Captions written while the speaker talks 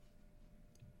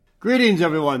Greetings,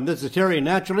 everyone. This is Terry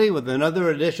Naturally with another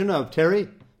edition of Terry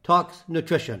Talks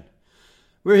Nutrition.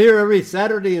 We're here every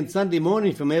Saturday and Sunday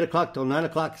morning from 8 o'clock till 9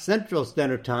 o'clock Central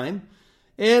Standard Time,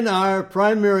 and our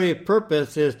primary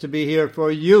purpose is to be here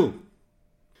for you.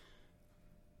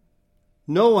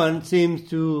 No one seems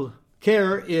to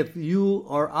care if you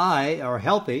or I are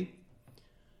healthy.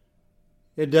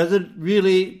 It doesn't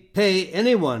really pay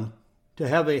anyone to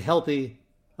have a healthy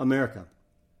America.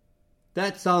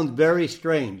 That sounds very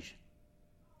strange.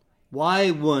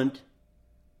 Why wouldn't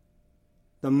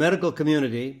the medical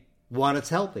community want us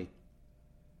healthy?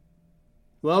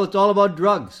 Well, it's all about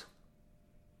drugs.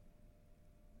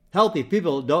 Healthy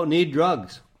people don't need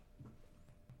drugs.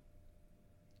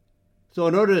 So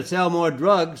in order to sell more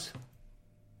drugs,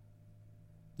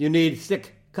 you need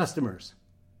sick customers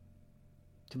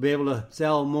to be able to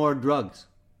sell more drugs.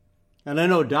 And I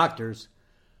know doctors,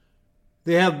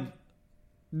 they have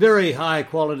very high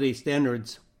quality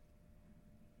standards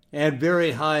and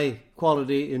very high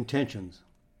quality intentions.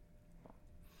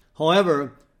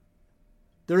 However,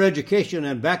 their education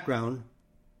and background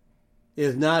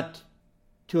is not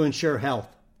to ensure health,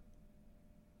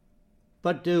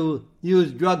 but to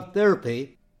use drug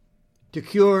therapy to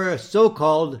cure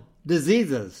so-called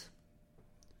diseases.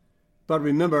 But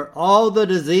remember, all the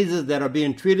diseases that are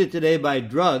being treated today by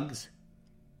drugs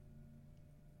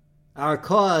are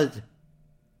caused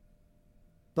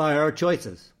by our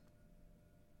choices.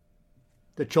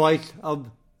 The choice of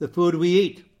the food we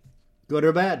eat, good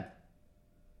or bad,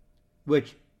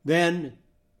 which then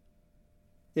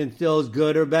instills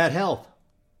good or bad health.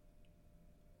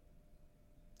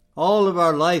 All of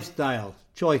our lifestyle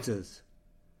choices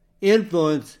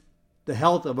influence the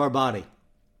health of our body.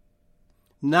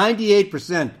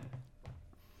 98%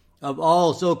 of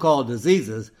all so-called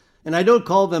diseases, and I don't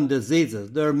call them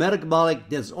diseases, they're metabolic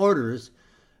disorders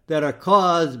that are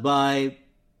caused by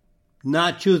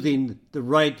not choosing the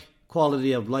right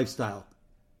quality of lifestyle.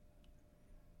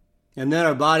 And then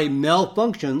our body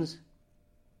malfunctions,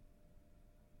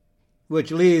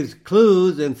 which leaves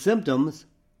clues and symptoms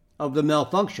of the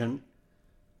malfunction,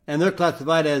 and they're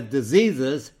classified as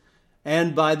diseases,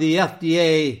 and by the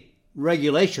FDA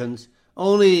regulations,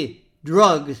 only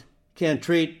drugs can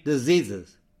treat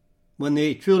diseases when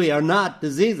they truly are not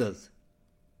diseases.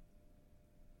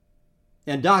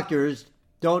 And doctors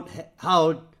don't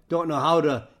know how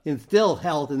to instill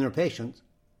health in their patients.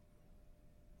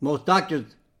 Most doctors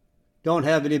don't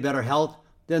have any better health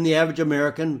than the average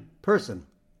American person.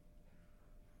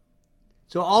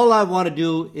 So all I want to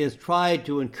do is try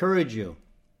to encourage you,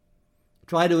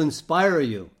 try to inspire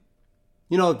you.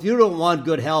 You know, if you don't want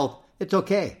good health, it's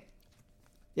okay.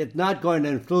 It's not going to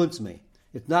influence me.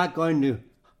 It's not going to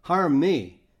harm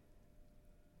me.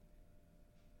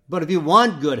 But if you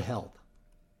want good health,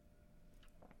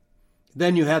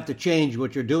 then you have to change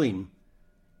what you're doing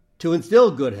to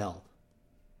instill good health.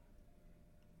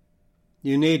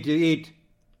 You need to eat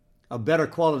a better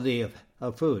quality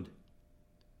of food.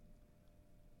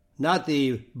 Not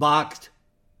the boxed,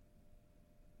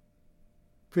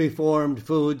 preformed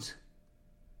foods,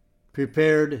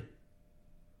 prepared.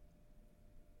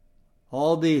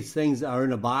 All these things are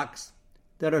in a box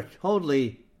that are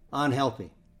totally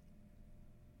unhealthy.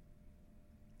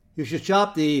 You should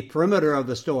shop the perimeter of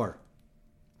the store.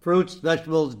 Fruits,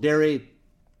 vegetables, dairy,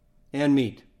 and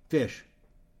meat, fish.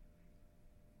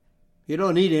 You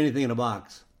don't need anything in a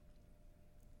box.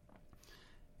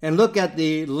 And look at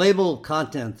the label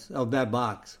contents of that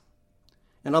box.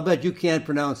 And I'll bet you can't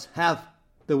pronounce half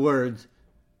the words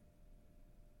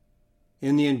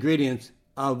in the ingredients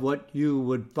of what you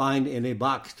would find in a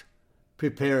boxed,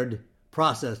 prepared,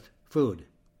 processed food.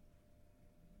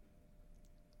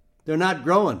 They're not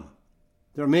growing.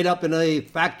 They're made up in a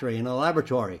factory, in a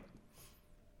laboratory,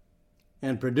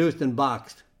 and produced and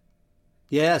boxed.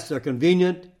 Yes, they're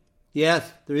convenient.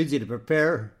 Yes, they're easy to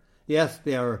prepare. Yes,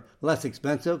 they are less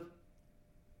expensive.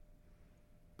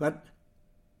 But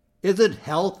isn't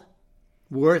health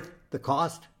worth the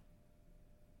cost?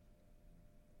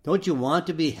 Don't you want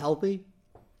to be healthy?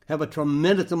 Have a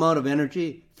tremendous amount of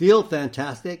energy? Feel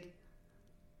fantastic?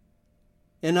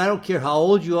 And I don't care how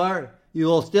old you are, you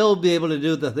will still be able to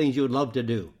do the things you would love to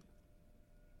do.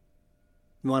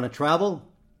 You want to travel?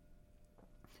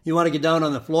 You want to get down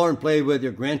on the floor and play with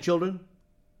your grandchildren?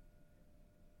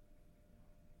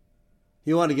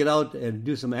 You want to get out and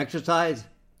do some exercise?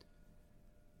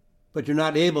 But you're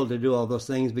not able to do all those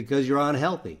things because you're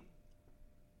unhealthy.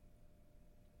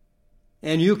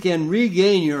 And you can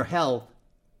regain your health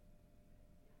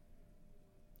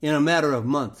in a matter of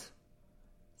months.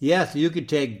 Yes, you could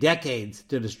take decades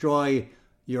to destroy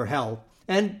your health,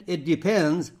 and it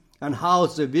depends and how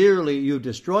severely you've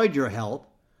destroyed your health,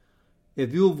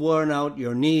 if you've worn out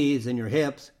your knees and your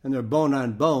hips and they're bone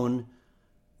on bone,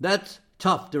 that's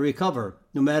tough to recover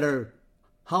no matter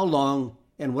how long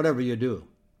and whatever you do.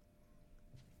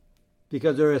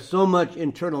 Because there is so much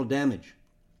internal damage.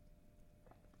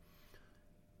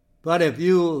 But if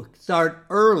you start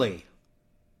early,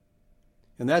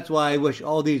 and that's why I wish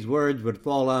all these words would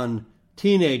fall on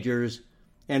teenagers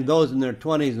and those in their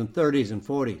 20s and 30s and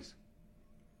 40s.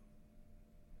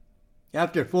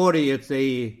 After 40, it's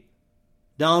a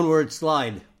downward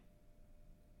slide.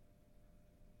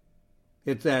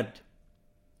 It's that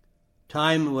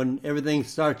time when everything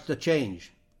starts to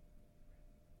change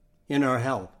in our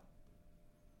health.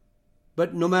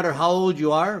 But no matter how old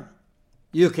you are,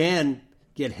 you can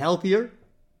get healthier,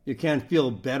 you can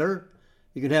feel better,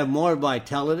 you can have more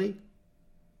vitality.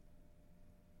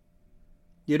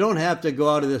 You don't have to go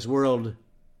out of this world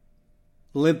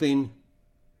limping,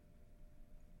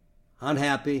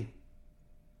 unhappy,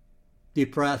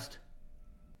 depressed,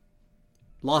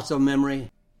 loss of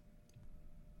memory,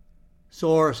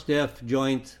 sore, stiff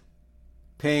joints,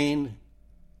 pain.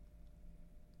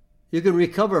 You can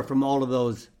recover from all of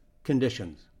those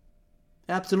conditions.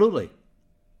 Absolutely.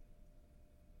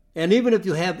 And even if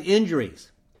you have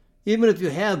injuries, even if you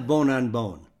have bone on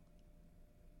bone,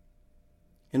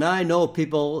 and I know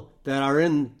people that are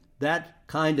in that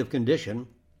kind of condition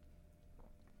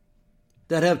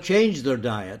that have changed their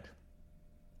diet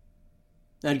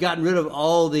and gotten rid of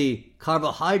all the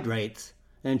carbohydrates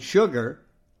and sugar,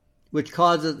 which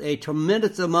causes a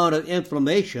tremendous amount of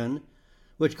inflammation,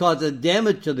 which causes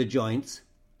damage to the joints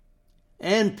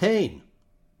and pain,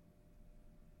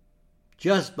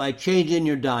 just by changing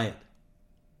your diet.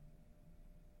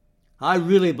 I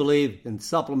really believe in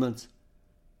supplements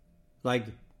like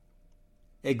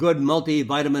a good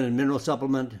multivitamin and mineral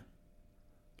supplement,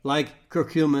 like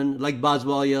curcumin, like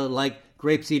boswellia, like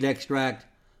grapeseed extract,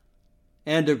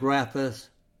 andrographis,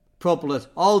 propolis.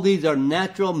 All these are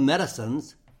natural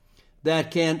medicines that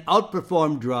can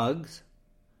outperform drugs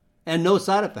and no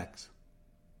side effects.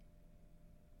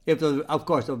 If they're, of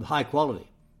course, of high quality.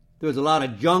 There's a lot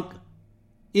of junk,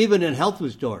 even in health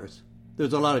food stores,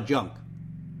 there's a lot of junk.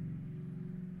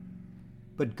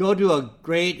 But go to a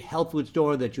great health food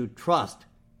store that you trust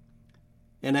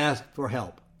and ask for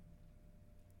help.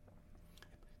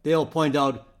 They'll point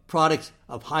out products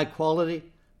of high quality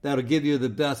that'll give you the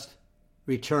best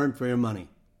return for your money.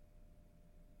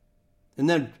 And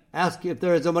then ask if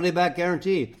there is a money-back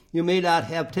guarantee. You may not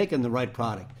have taken the right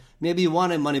product. Maybe you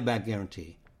want a money-back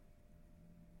guarantee.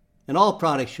 And all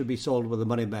products should be sold with a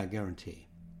money-back guarantee.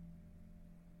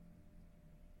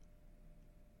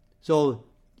 So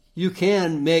you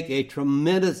can make a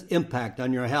tremendous impact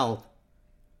on your health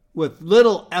with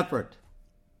little effort.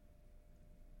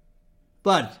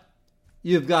 But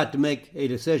you've got to make a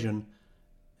decision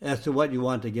as to what you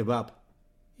want to give up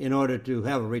in order to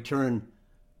have a return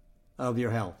of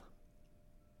your health.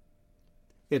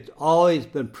 It's always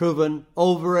been proven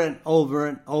over and over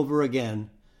and over again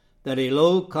that a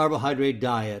low carbohydrate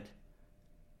diet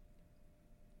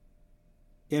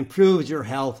improves your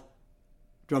health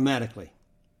dramatically.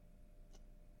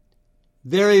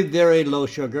 Very, very low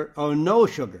sugar or no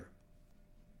sugar.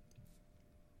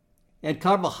 And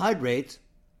carbohydrates,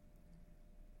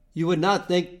 you would not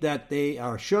think that they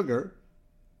are sugar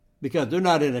because they're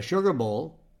not in a sugar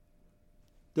bowl.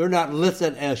 They're not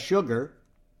listed as sugar,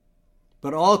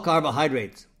 but all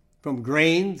carbohydrates, from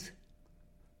grains,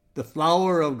 the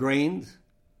flour of grains,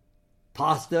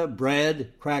 pasta,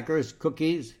 bread, crackers,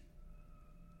 cookies,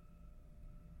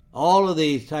 all of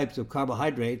these types of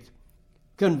carbohydrates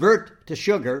convert to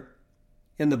sugar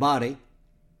in the body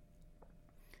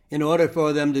in order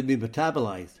for them to be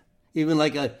metabolized, even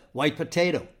like a white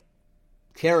potato,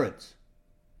 carrots,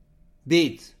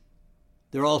 beets.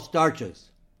 They're all starches.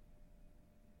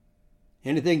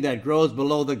 Anything that grows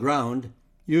below the ground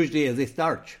usually is a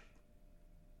starch.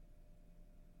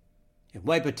 If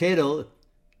white potato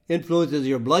influences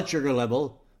your blood sugar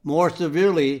level more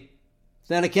severely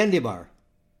than a candy bar.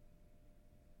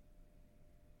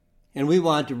 And we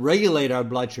want to regulate our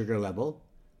blood sugar level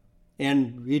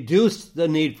and reduce the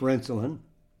need for insulin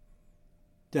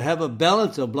to have a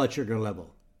balance of blood sugar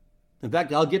level. In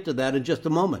fact, I'll get to that in just a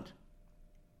moment.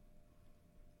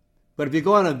 But if you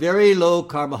go on a very low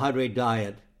carbohydrate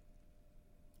diet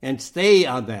and stay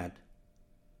on that,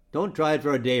 don't try it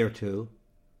for a day or two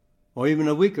or even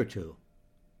a week or two.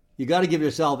 You got to give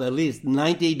yourself at least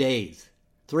 90 days,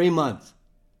 3 months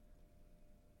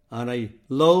on a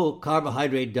low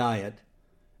carbohydrate diet,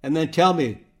 and then tell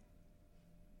me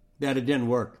that it didn't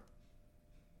work.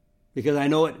 Because I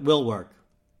know it will work.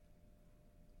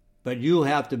 But you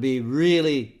have to be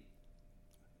really,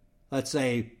 let's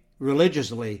say,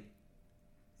 religiously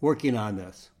working on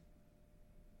this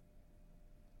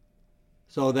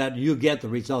so that you get the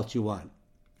results you want.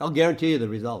 I'll guarantee you the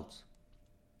results.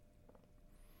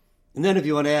 And then if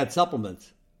you want to add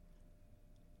supplements,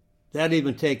 that's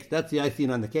the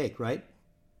icing on the cake, right?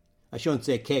 I shouldn't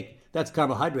say cake. That's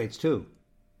carbohydrates too.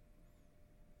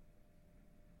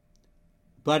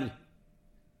 But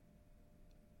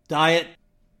diet,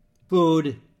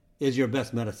 food is your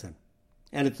best medicine.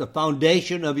 And it's the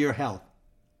foundation of your health.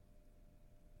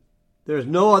 There's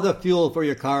no other fuel for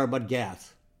your car but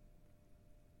gas.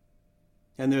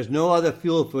 And there's no other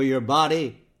fuel for your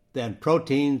body than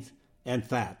proteins and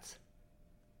fats.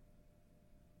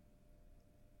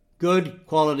 Good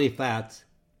quality fats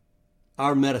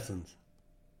are medicines.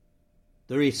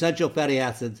 They're essential fatty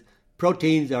acids.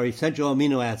 Proteins are essential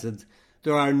amino acids.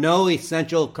 There are no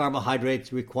essential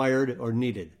carbohydrates required or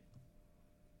needed.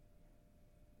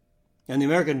 And the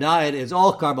American diet is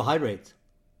all carbohydrates,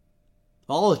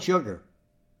 all sugar.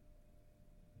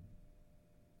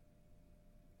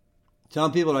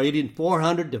 Some people are eating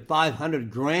 400 to 500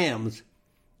 grams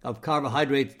of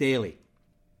carbohydrates daily.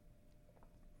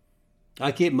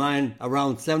 I keep mine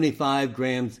around 75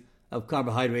 grams of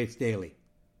carbohydrates daily.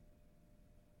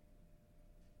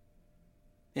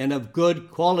 And of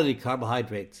good quality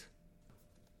carbohydrates,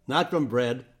 not from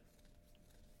bread,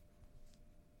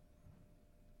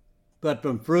 but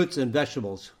from fruits and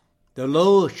vegetables, the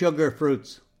low sugar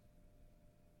fruits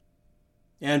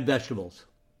and vegetables,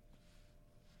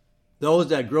 those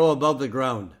that grow above the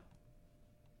ground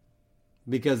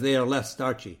because they are less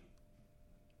starchy.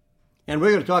 And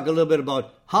we're going to talk a little bit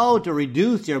about how to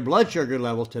reduce your blood sugar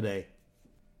level today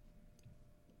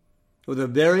with a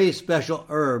very special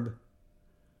herb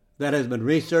that has been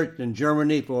researched in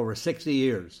Germany for over 60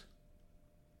 years.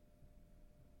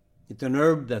 It's an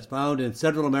herb that's found in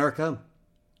Central America,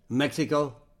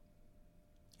 Mexico,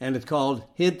 and it's called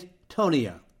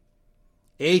Hintonia.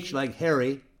 H like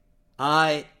Harry,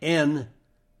 I-N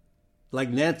like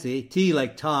Nancy, T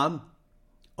like Tom,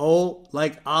 O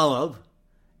like Olive,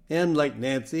 N like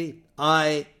Nancy,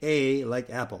 I-A like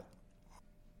Apple.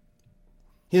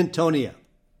 Hintonia.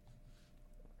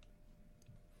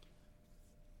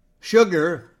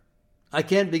 Sugar, I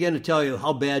can't begin to tell you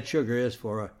how bad sugar is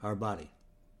for our body.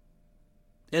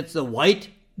 It's the white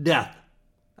death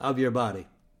of your body.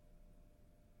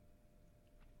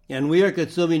 And we are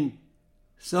consuming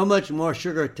so much more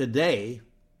sugar today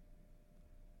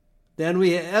than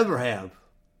we ever have.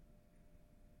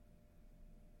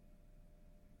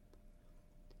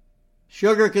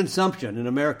 Sugar consumption in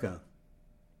America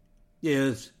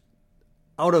is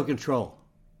out of control.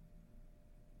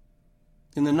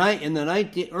 In the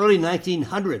early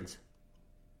 1900s,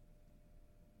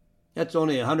 that's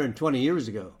only 120 years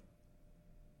ago,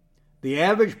 the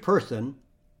average person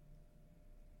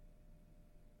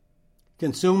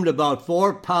consumed about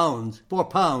 4 pounds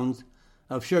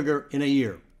of sugar in a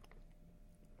year.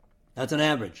 That's an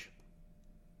average.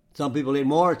 Some people eat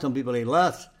more, some people eat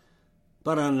less,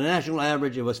 but on a national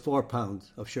average, it was 4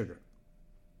 pounds of sugar.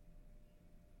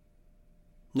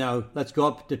 Now, let's go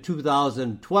up to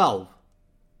 2012.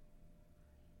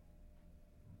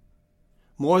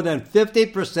 More than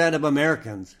 50% of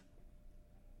Americans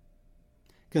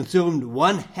consumed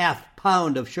 1/2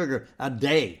 pound of sugar a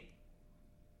day.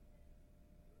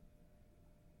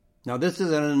 Now, this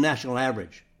is on a national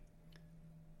average.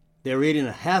 They're eating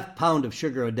 1/2 pound of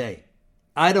sugar a day.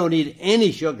 I don't eat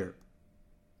any sugar.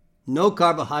 No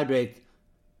carbohydrates.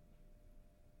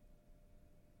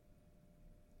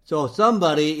 So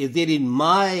somebody is eating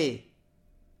my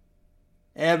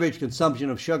average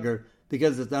consumption of sugar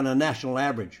because it's on a national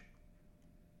average.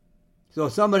 So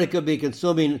somebody could be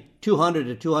consuming 200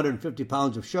 to 250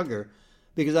 pounds of sugar,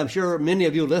 because I'm sure many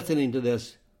of you listening to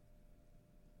this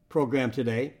program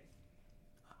today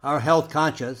are health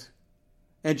conscious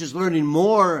and just learning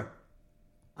more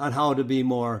on how to be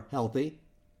more healthy.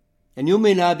 And you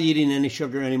may not be eating any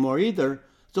sugar anymore either.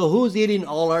 So who's eating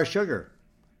all our sugar?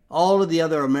 All of the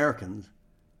other Americans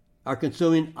are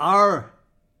consuming our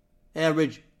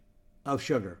average of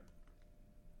sugar.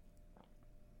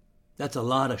 That's a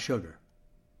lot of sugar.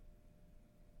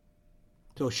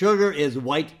 So sugar is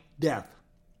white death.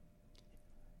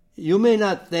 You may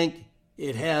not think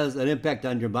it has an impact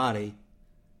on your body.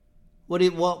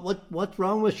 What's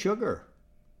wrong with sugar?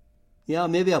 Yeah,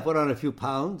 maybe I'll put on a few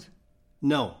pounds.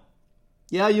 No.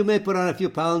 Yeah, you may put on a few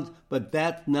pounds, but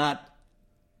that's not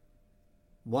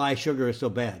why sugar is so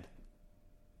bad.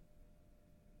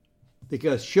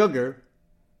 Because sugar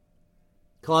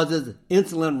causes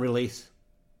insulin release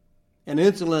And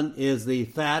insulin is the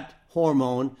fat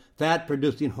hormone,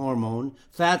 fat-producing hormone,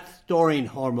 fat-storing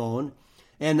hormone.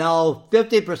 And now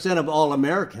 50% of all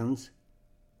Americans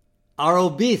are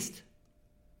obese.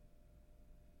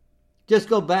 Just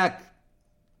go back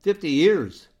 50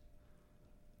 years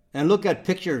and look at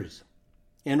pictures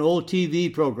in old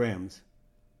TV programs.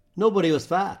 Nobody was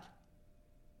fat.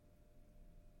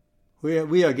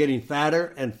 We are getting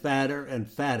fatter and fatter and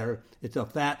fatter. It's a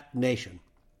fat nation.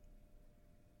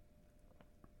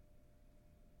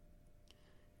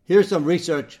 Here's some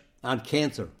research on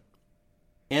cancer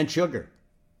and sugar.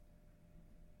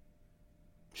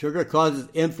 Sugar causes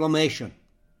inflammation,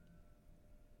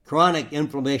 chronic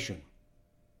inflammation.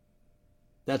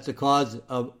 That's the cause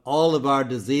of all of our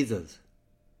diseases.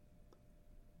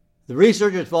 The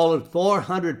researchers followed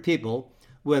 400 people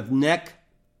with neck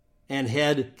and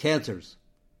head cancers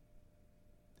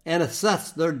and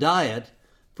assessed their diet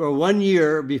for 1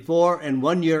 year before and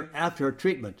 1 year after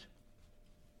treatment.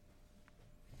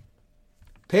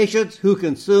 Patients who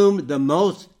consumed the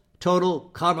most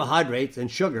total carbohydrates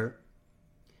and sugar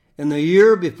in the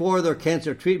year before their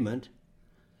cancer treatment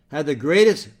had the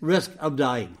greatest risk of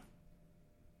dying.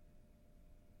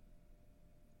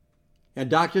 And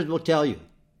doctors will tell you,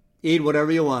 eat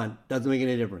whatever you want, doesn't make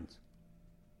any difference.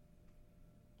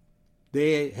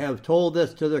 They have told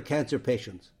this to their cancer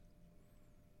patients.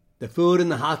 The food in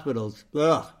the hospitals,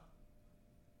 ugh.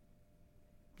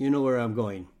 You know where I'm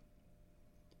going.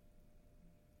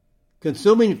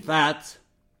 Consuming fats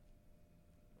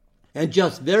and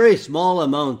just very small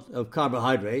amounts of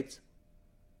carbohydrates,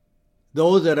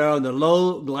 those that are on the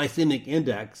low glycemic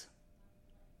index,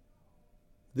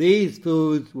 these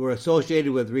foods were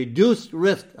associated with reduced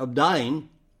risk of dying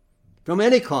from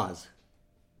any cause,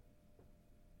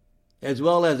 as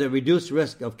well as a reduced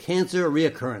risk of cancer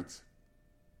reoccurrence.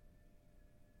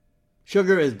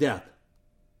 Sugar is death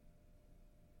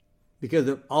because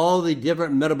of all the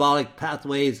different metabolic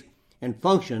pathways and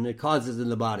function it causes in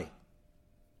the body.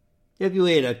 If you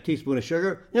ate a teaspoon of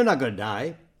sugar, you're not going to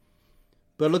die.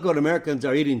 But look what Americans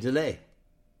are eating today.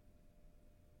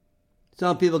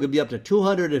 Some people could be up to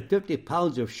 250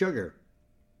 pounds of sugar.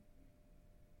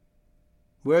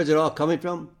 Where is it all coming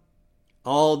from?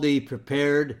 All the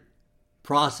prepared,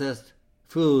 processed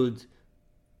foods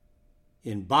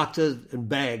in boxes and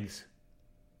bags.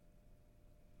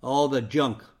 All the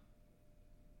junk,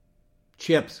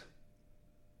 chips,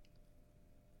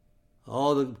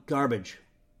 all the garbage.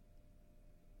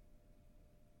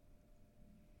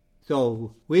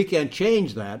 So we can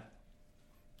change that.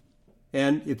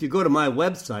 And if you go to my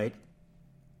website,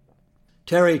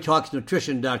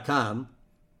 terrytalksnutrition.com,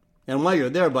 and while you're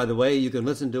there, by the way, you can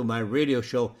listen to my radio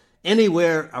show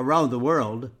anywhere around the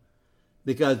world,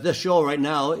 because this show right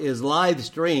now is live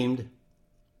streamed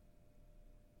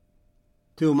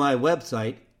to my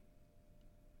website.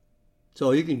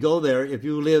 So you can go there if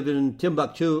you live in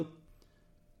Timbuktu,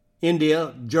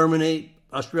 India, Germany,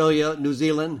 Australia, New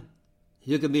Zealand.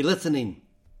 You can be listening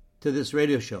to this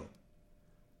radio show.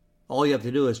 All you have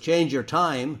to do is change your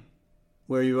time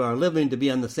where you are living to be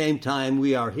on the same time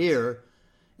we are here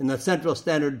in the Central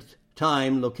Standard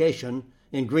Time location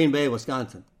in Green Bay,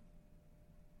 Wisconsin.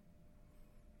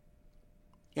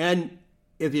 And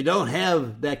if you don't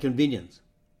have that convenience,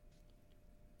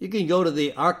 you can go to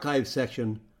the archive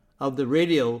section of the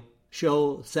radio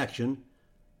show section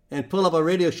and pull up a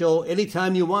radio show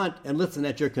anytime you want and listen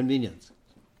at your convenience.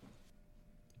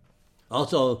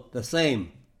 Also, the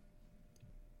same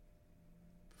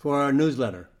for our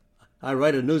newsletter. I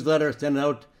write a newsletter, send it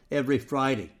out every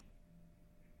Friday,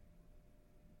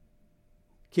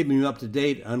 keeping you up to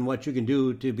date on what you can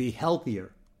do to be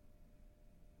healthier.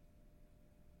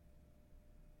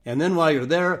 And then while you're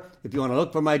there, if you want to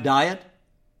look for my diet,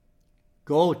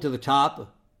 go to the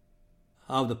top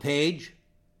of the page,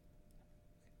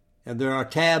 and there are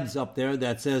tabs up there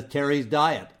that says Terry's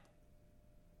Diet.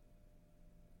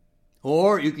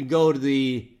 Or you can go to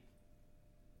the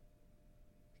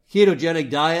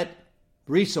ketogenic diet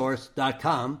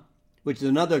resource.com, which is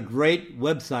another great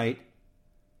website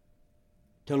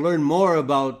to learn more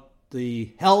about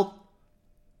the health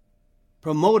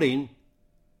promoting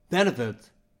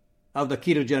benefits of the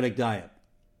ketogenic diet.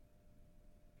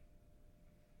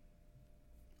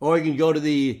 Or you can go to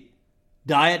the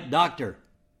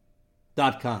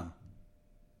dietdoctor.com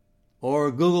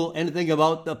or Google anything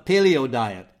about the paleo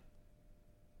diet.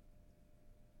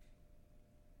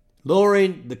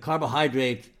 Lowering the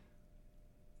carbohydrates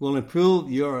will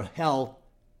improve your health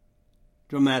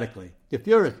dramatically. If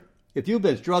you've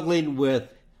been struggling with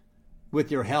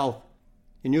your health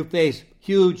and you face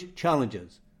huge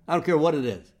challenges, I don't care what it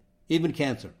is, even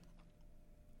cancer,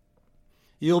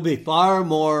 you'll be far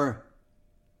more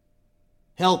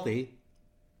healthy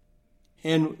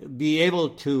and be able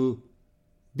to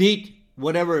beat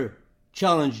whatever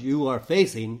challenge you are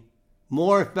facing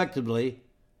more effectively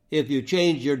if you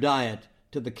change your diet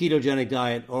to the ketogenic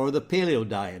diet or the paleo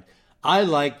diet. I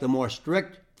like the more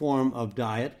strict form of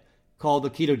diet called the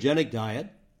ketogenic diet.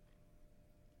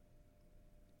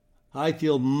 I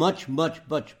feel much, much,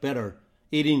 much better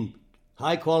eating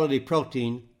high-quality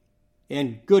protein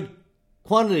and good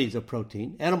quantities of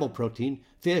protein, animal protein,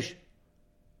 fish,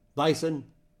 bison,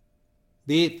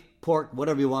 beef, pork,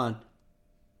 whatever you want,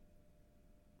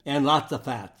 and lots of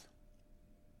fats.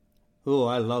 Oh,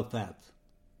 I love fats.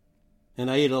 And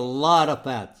I eat a lot of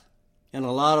fats and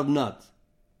a lot of nuts.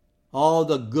 All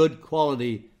the good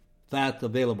quality fats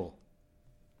available.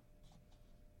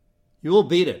 You will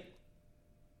beat it.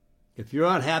 If you're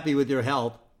unhappy with your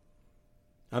health,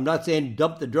 I'm not saying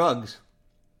dump the drugs,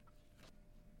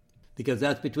 because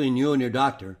that's between you and your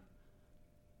doctor.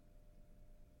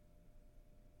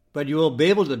 But you will be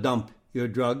able to dump your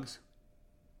drugs,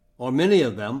 or many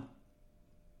of them,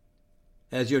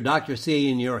 as your doctor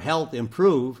seeing your health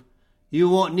improve. You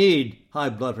won't need high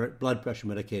blood pressure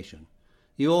medication.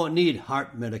 You won't need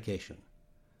heart medication.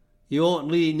 You won't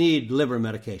need liver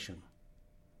medication.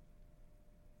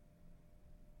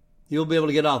 You'll be able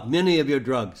to get off many of your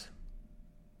drugs.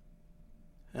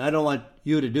 I don't want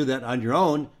you to do that on your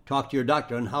own. Talk to your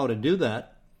doctor on how to do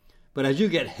that. But as you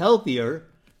get healthier,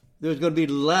 there's going to be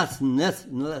less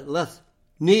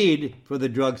need for the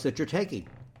drugs that you're taking.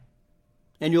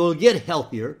 And you'll get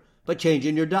healthier by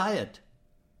changing your diet.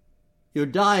 Your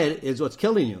diet is what's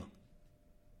killing you.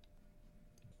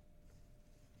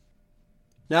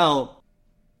 Now,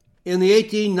 in the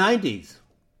 1890s,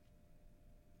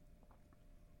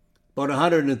 about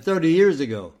 130 years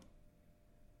ago,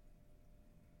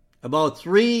 about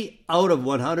 3 out of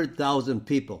 100,000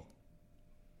 people,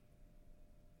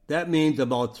 that means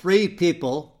about 3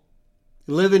 people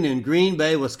living in Green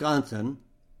Bay, Wisconsin,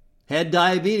 had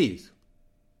diabetes.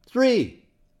 3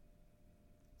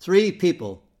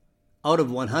 people out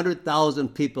of 100,000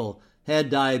 people had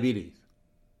diabetes.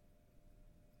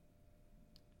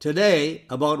 Today,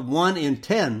 about 1 in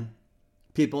 10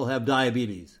 people have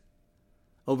diabetes.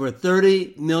 Over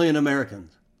 30 million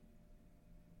Americans.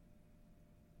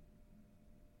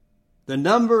 The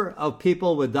number of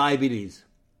people with diabetes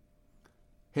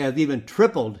has even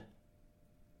tripled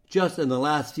just in the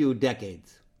last few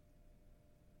decades.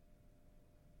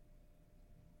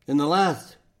 In the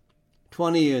last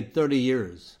 20 and 30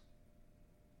 years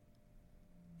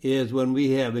is when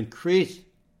we have increased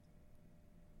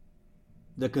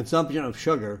the consumption of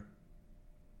sugar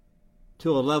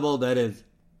to a level that is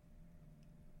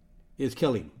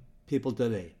killing people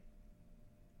today.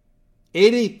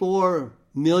 84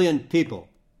 million people,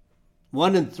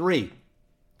 1 in 3,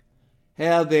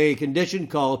 have a condition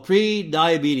called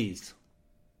pre-diabetes,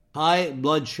 high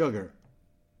blood sugar,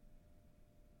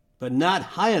 but not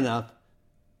high enough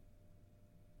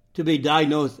to be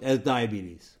diagnosed as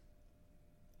diabetes.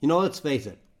 You know, let's face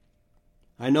it.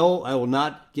 I know I will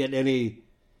not get any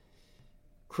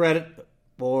credit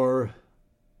or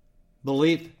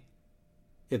belief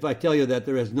if I tell you that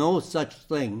there is no such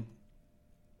thing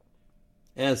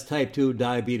as type 2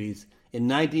 diabetes in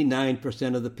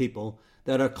 99% of the people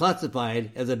that are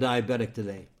classified as a diabetic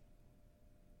today.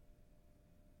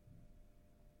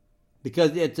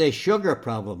 Because it's a sugar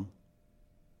problem.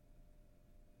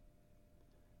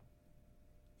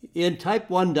 In type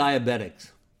 1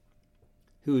 diabetics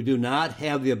who do not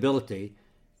have the ability,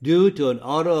 due to an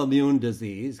autoimmune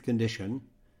disease condition,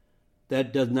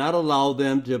 that does not allow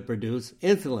them to produce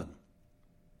insulin.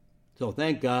 So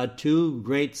thank God, 2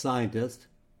 great scientists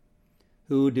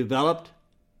who developed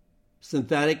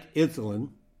synthetic insulin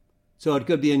so it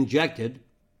could be injected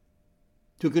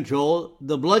to control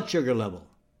the blood sugar level.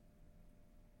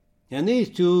 And these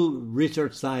 2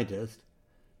 research scientists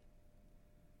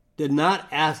did not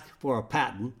ask for a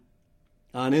patent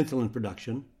on insulin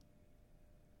production,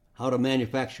 how to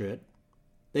manufacture it.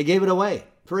 They gave it away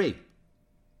free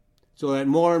so that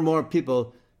more and more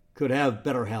people could have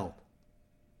better health.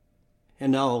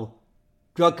 And now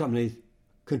drug companies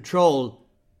control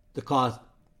the cost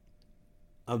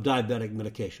of diabetic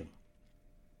medication.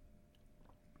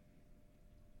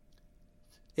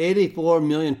 84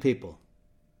 million people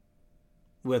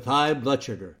with high blood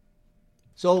sugar.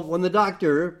 So when the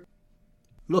doctor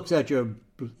looks at your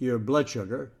blood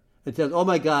sugar and says, oh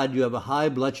my God, you have a high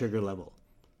blood sugar level.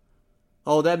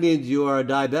 Oh, that means you are a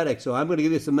diabetic, so I'm going to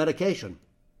give you some medication.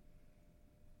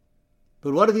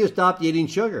 But what if you stopped eating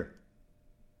sugar?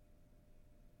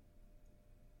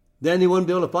 Then you wouldn't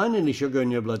be able to find any sugar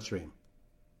in your bloodstream.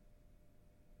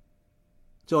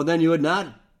 So then you would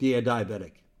not be a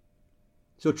diabetic.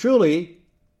 So truly,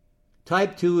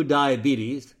 type 2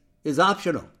 diabetes is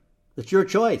optional. It's your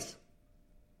choice.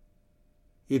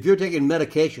 If you're taking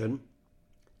medication,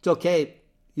 it's okay.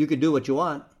 You can do what you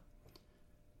want.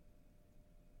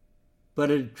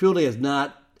 But it truly is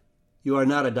not, you are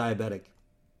not a diabetic.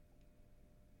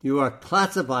 You are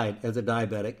classified as a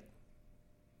diabetic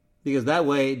because that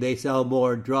way they sell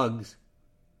more drugs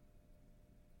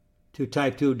to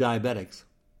type 2 diabetics.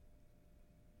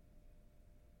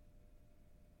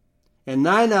 And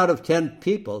 9 out of 10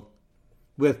 people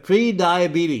with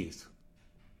pre-diabetes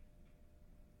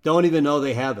don't even know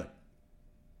they have it.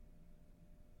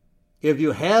 If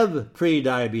you have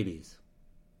pre-diabetes,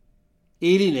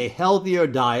 eating a healthier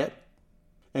diet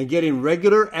and getting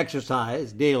regular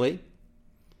exercise daily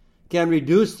can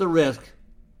reduce the risk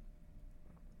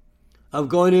of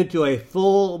going into a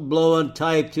full-blown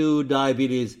type 2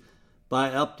 diabetes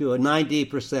by up to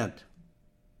 90%.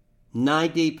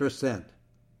 90%.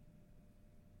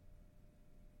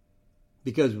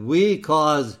 Because we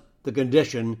cause the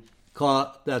condition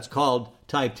that's called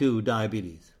type 2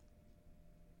 diabetes.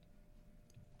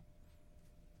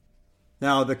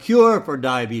 Now, the cure for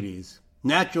diabetes,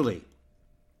 naturally,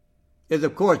 is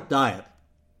of course diet.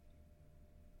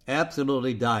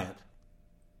 Absolutely diet.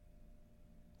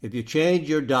 If you change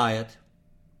your diet,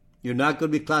 you're not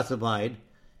going to be classified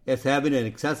as having an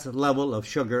excessive level of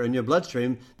sugar in your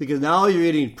bloodstream because now you're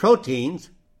eating proteins,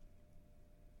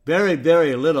 very,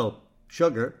 very little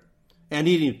sugar, and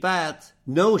eating fats,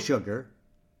 no sugar.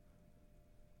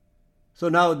 So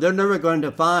now they're never going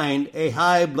to find a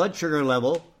high blood sugar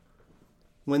level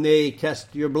when they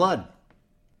test your blood.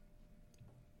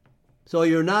 So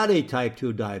you're not a type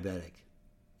 2 diabetic.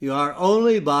 You are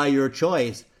only by your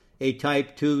choice a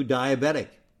type 2 diabetic.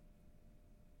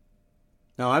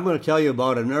 Now I'm going to tell you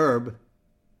about an herb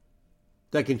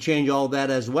that can change all that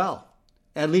as well,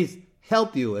 at least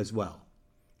help you as well.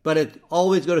 But it's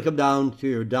always going to come down to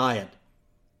your diet.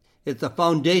 It's the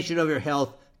foundation of your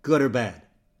health, good or bad.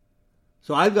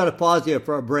 So I've got to pause here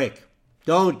for a break.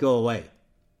 Don't go away.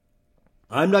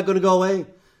 I'm not going to go away,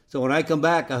 so when I come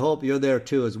back, I hope you're there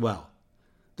too as well.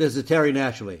 This is Terry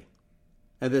Naturally,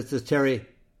 and this is Terry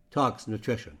Talks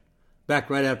Nutrition. Back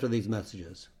right after these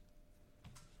messages.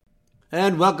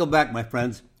 And welcome back, my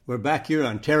friends. We're back here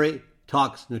on Terry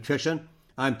Talks Nutrition.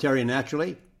 I'm Terry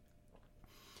Naturally.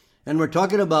 And we're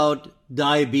talking about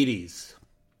diabetes,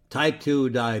 type 2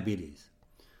 diabetes,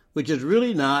 which is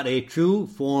really not a true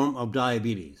form of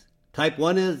diabetes. Type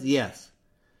 1 is, yes,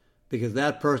 because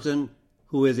that person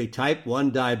who is a type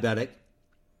 1 diabetic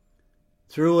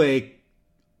through a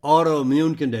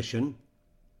autoimmune condition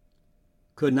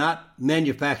could not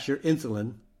manufacture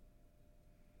insulin,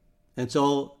 and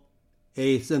so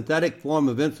a synthetic form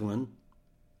of insulin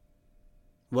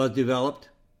was developed,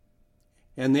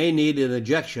 and they need an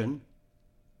injection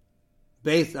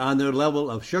based on their level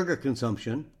of sugar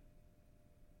consumption.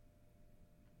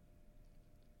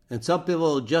 And some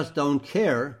people just don't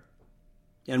care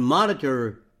and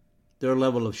monitor their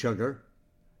level of sugar.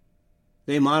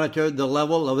 They monitor the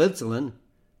level of insulin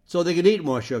so they can eat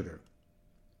more sugar,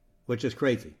 which is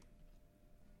crazy.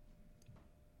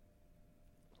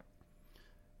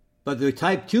 But the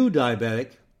type 2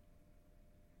 diabetic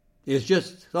is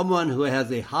just someone who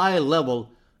has a high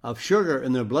level of sugar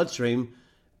in their bloodstream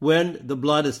when the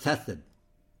blood is tested.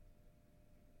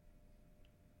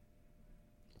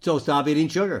 So stop eating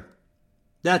sugar.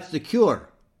 That's the cure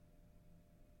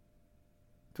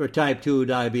for type 2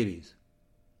 diabetes,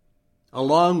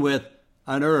 along with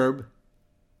an herb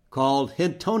called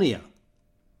Hintonia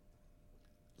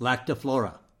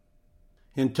lactiflora.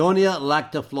 Hintonia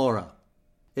lactiflora.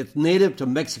 It's native to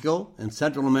Mexico and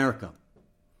Central America.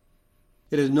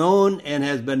 It is known and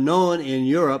has been known in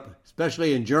Europe,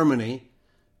 especially in Germany,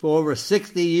 for over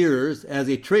 60 years as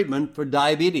a treatment for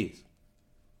diabetes.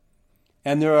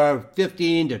 And there are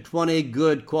 15 to 20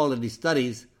 good quality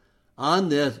studies on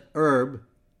this herb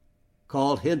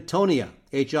called Hintonia,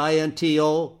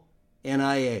 Hintonia,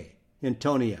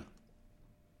 Hintonia.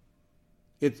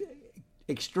 It's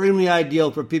extremely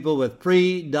ideal for people with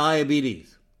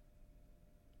pre-diabetes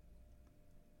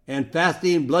and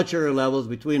fasting blood sugar levels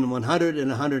between 100 and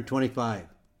 125.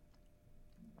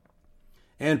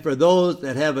 And for those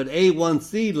that have an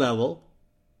A1C level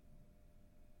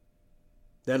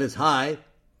that is high,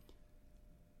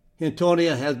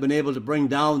 Hintonia has been able to bring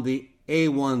down the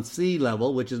A1C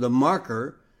level, which is the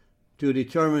marker to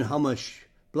determine how much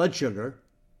blood sugar,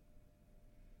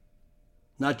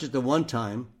 not just at one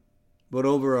time, but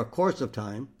over a course of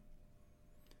time.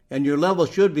 And your level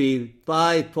should be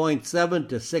 5.7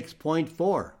 to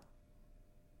 6.4.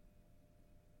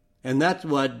 And that's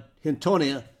what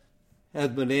Hintonia has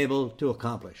been able to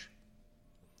accomplish.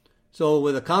 So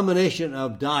with a combination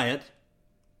of diet,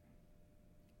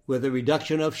 with a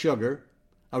reduction of sugar,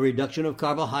 a reduction of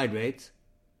carbohydrates,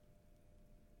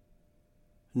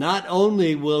 not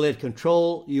only will it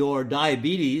control your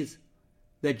diabetes,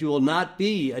 that you will not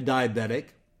be a diabetic,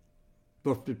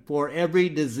 but for every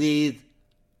disease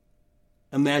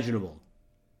imaginable,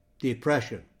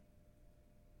 depression,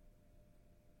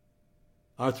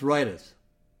 arthritis,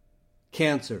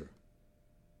 cancer,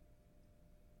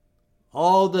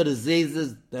 all the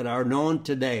diseases that are known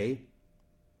today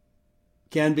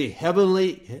can be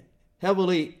heavily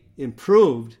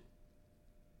improved,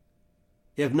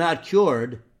 if not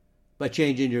cured, by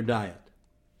changing your diet.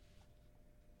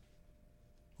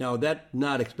 Now, that's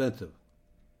not expensive.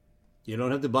 You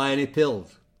don't have to buy any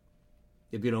pills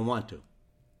if you don't want to.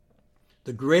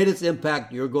 The greatest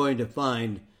impact you're going to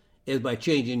find is by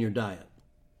changing your diet.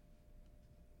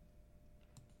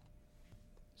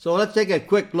 So let's take a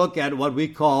quick look at what we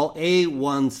call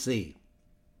A1C.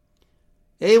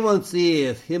 A1C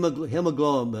is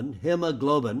hemoglobin,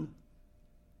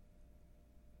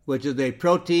 which is a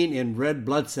protein in red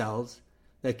blood cells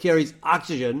that carries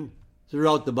oxygen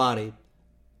throughout the body,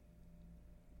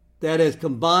 that is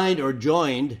combined or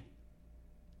joined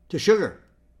to sugar,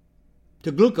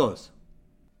 to glucose.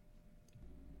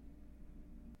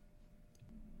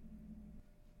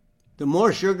 The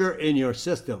more sugar in your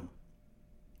system,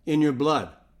 in your blood,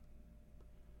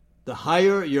 the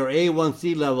higher your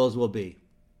A1C levels will be.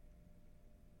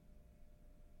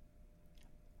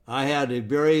 I had a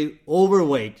very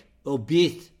overweight,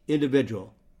 obese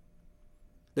individual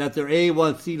that their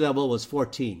A1C level was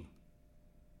 14.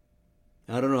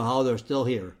 I don't know how they're still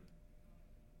here.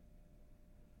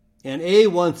 And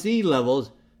A1C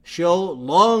levels show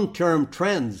long-term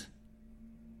trends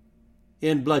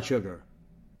in blood sugar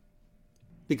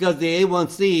because the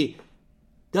A1C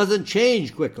doesn't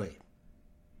change quickly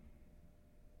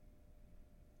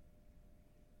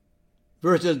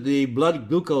versus the blood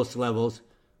glucose levels,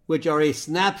 which are a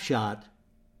snapshot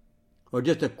or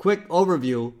just a quick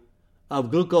overview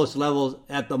of glucose levels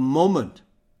at the moment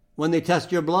when they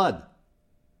test your blood.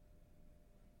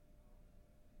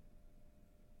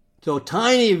 So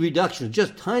tiny reductions,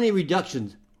 just tiny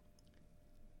reductions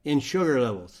in sugar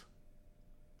levels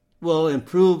will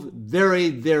improve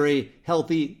very, very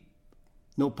healthy,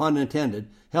 no pun intended,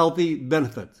 healthy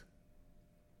benefits.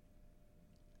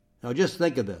 Now just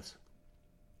think of this.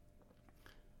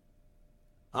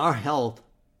 Our health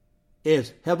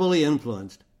is heavily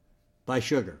influenced by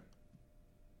sugar,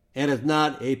 and it's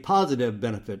not a positive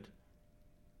benefit,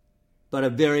 but a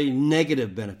very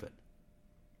negative benefit.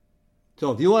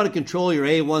 So if you want to control your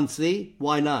A1C,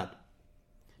 why not?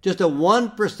 Just a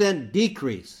 1%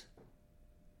 decrease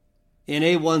in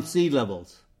A1C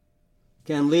levels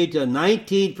can lead to a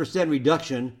 19%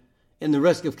 reduction in the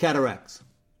risk of cataracts,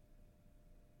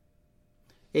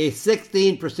 a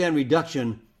 16%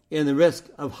 reduction in the risk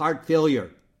of heart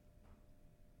failure,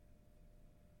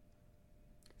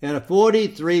 and a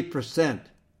 43%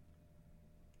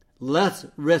 less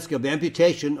risk of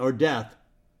amputation or death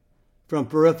from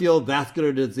peripheral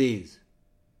vascular disease.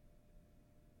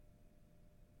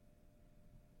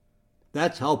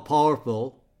 That's how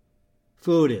powerful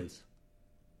food is.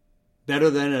 Better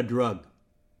than a drug.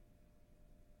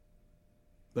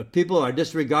 But people are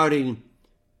disregarding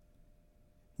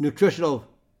nutritional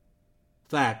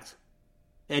facts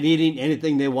and eating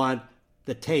anything they want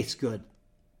that tastes good,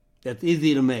 that's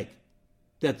easy to make,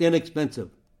 that's inexpensive.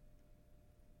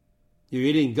 You're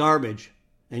eating garbage,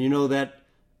 and you know that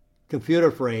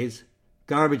computer phrase,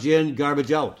 garbage in,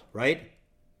 garbage out, right?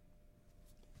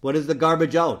 What is the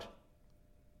garbage out?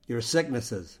 Your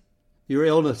sicknesses, your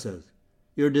illnesses,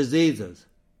 your diseases.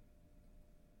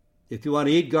 If you want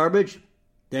to eat garbage,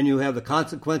 then you have the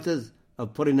consequences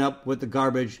of putting up with the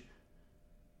garbage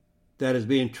that is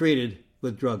being treated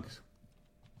with drugs.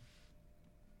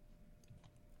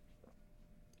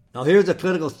 Now here's a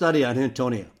clinical study on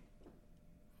Hintonia.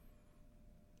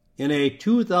 In a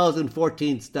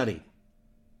 2014 study,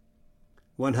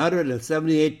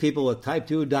 178 people with type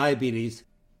 2 diabetes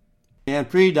and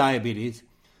pre-diabetes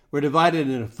were divided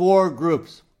into 4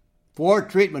 groups, 4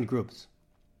 treatment groups.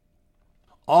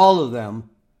 All of them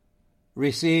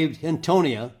received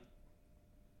Hintonia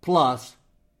plus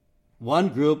one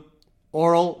group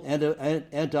oral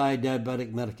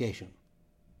anti-diabetic medication.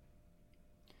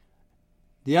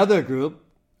 The other group,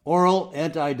 oral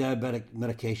anti-diabetic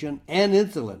medication and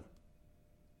insulin.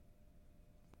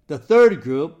 The third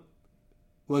group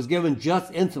was given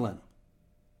just insulin.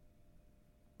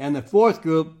 And the fourth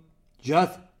group,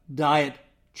 just diet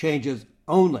changes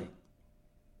only.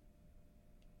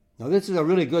 Now, this is a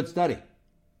really good study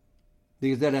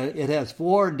because it has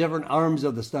 4 different arms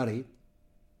of the study.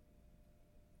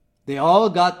 They all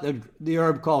got the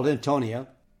herb called Hintonia,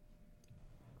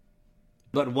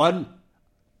 but one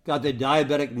got the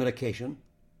diabetic medication.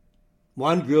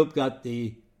 One group got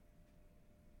the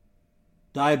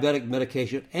diabetic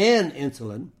medication and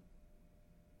insulin.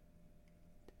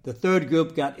 The third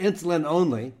group got insulin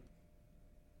only.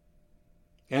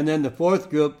 And then the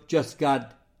fourth group just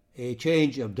got a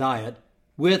change of diet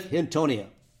with Hintonia.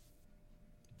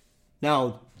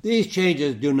 Now, these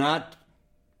changes do not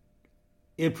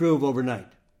improve overnight.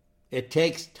 It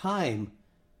takes time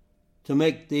to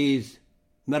make these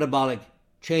metabolic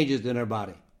changes in our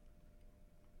body.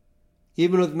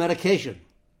 Even with medication,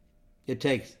 it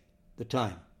takes the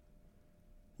time.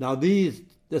 Now, the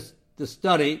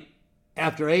study,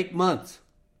 after 8 months,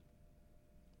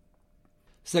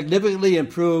 significantly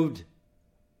improved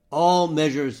all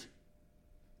measures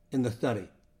in the study.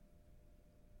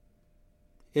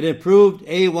 It improved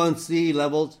A1C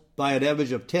levels by an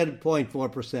average of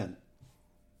 10.4%.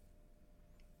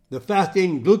 The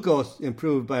fasting glucose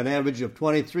improved by an average of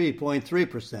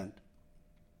 23.3%.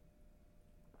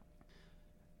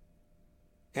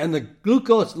 And the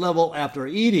glucose level after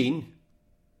eating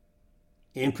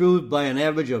improved by an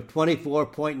average of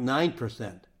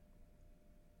 24.9%.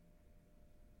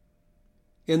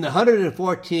 In the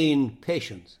 114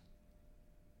 patients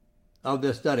of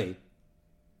this study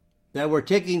that were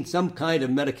taking some kind of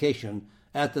medication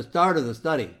at the start of the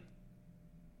study,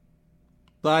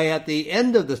 at the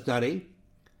end of the study,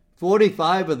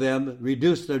 45 of them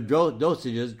reduced their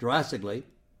dosages drastically,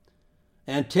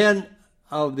 and 10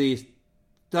 of the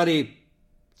study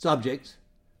subjects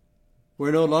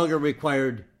were no longer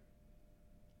required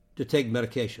to take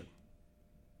medication.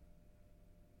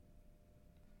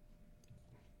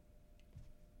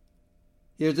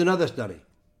 Here's another study.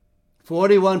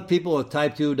 41 people with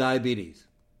type 2 diabetes.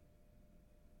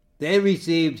 They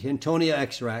received Hintonia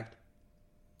extract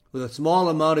with a small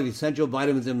amount of essential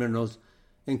vitamins and minerals,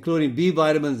 including B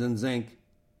vitamins and zinc,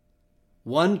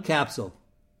 1 capsule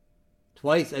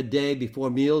twice a day before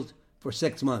meals for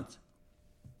 6 months.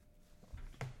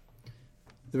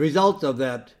 The results of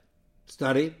that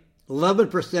study,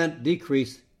 11%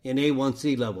 decrease in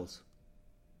A1C levels.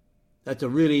 That's a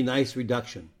really nice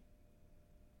reduction.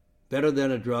 Better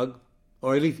than a drug,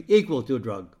 or at least equal to a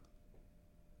drug.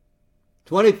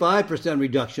 25%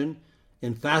 reduction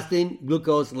in fasting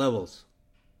glucose levels.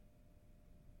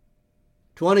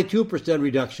 22%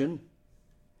 reduction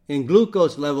in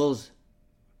glucose levels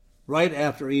right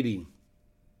after eating.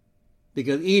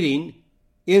 Because eating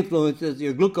influences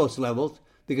your glucose levels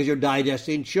because you're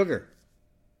digesting sugar.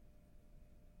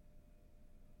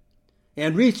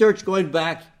 And research going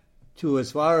back to as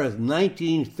far as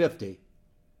 1950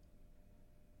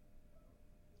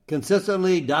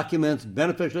 consistently documents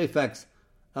beneficial effects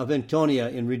of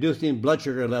Hintonia in reducing blood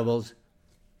sugar levels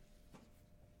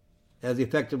as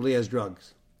effectively as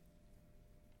drugs.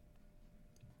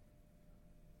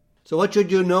 So what should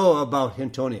you know about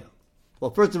Hintonia?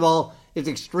 Well, first of all, it's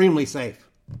extremely safe.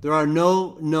 There are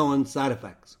no known side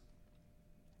effects.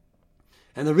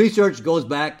 And the research goes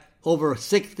back over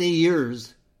 60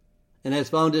 years and has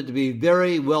found it to be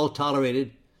very well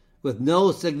tolerated with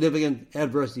no significant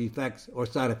adverse effects or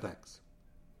side effects.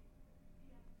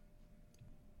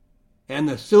 And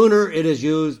the sooner it is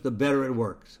used, the better it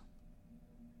works.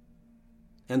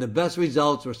 And the best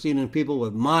results were seen in people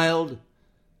with mild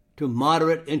to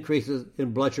moderate increases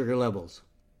in blood sugar levels.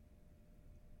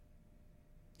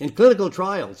 In clinical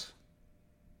trials,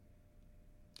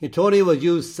 Hintonia was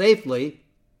used safely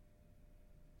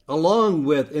along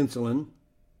with insulin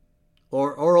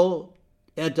or oral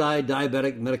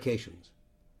anti-diabetic medications.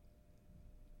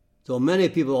 So many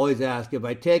people always ask, if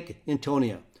I take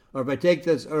Hintonia or if I take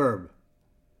this herb,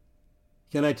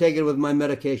 can I take it with my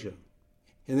medication?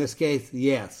 In this case,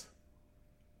 yes.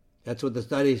 That's what the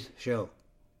studies show.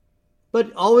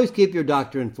 But always keep your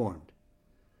doctor informed.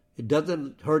 It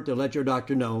doesn't hurt to let your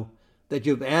doctor know that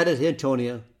you've added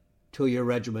Hintonia to your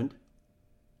regimen.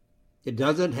 It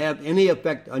doesn't have any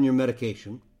effect on your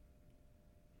medication.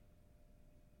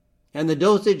 And the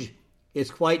dosage is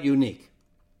quite unique.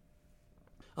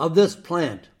 Of this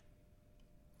plant,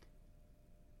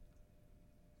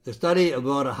 the study of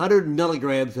about 100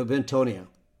 milligrams of Hintonia,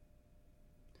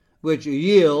 which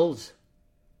yields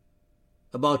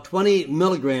about 20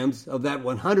 milligrams of that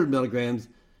 100 milligrams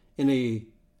in a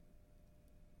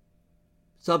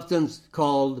substance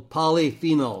called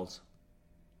polyphenols.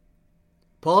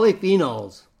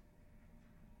 Polyphenols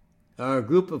are a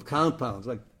group of compounds.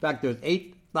 In fact, there's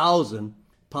 8,000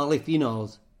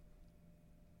 polyphenols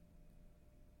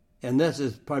and this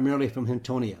is primarily from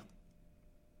Hintonia.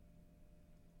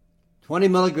 20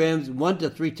 milligrams 1 to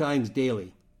 3 times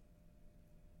daily.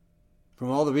 From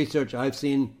all the research I've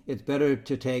seen, it's better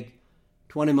to take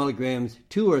 20 milligrams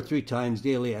 2 or 3 times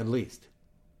daily at least,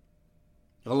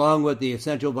 along with the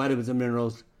essential vitamins and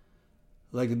minerals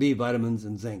like the B vitamins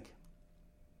and zinc.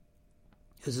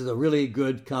 This is a really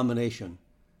good combination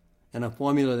and a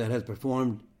formula that has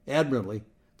performed admirably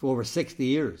for over 60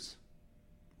 years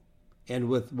and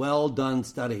with well-done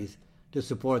studies to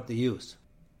support the use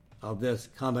of this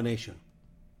combination.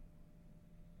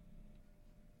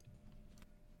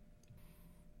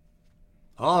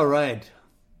 All right.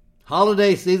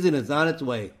 Holiday season is on its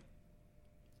way.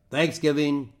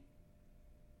 Thanksgiving,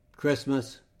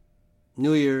 Christmas,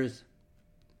 New Year's.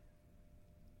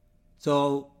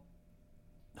 So,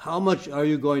 how much are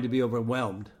you going to be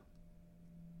overwhelmed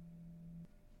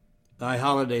by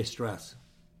holiday stress?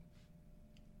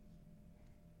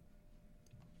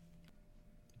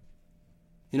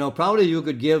 Probably you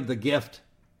could give the gift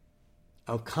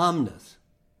of calmness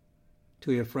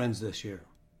to your friends this year.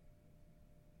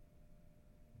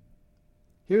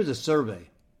 Here's a survey.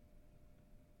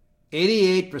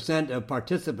 88% of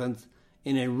participants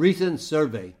in a recent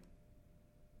survey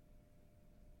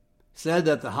said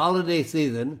that the holiday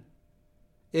season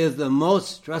is the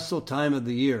most stressful time of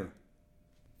the year.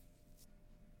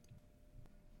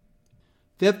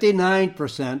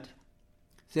 59%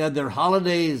 said their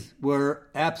holidays were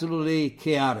absolutely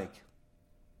chaotic.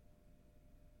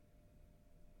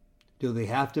 Do they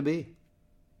have to be?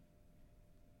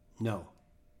 No.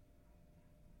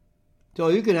 So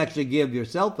you can actually give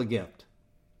yourself a gift.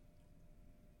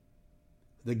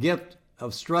 The gift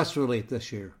of stress relief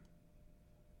this year.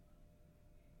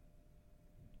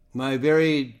 My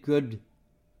very good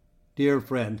dear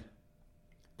friend,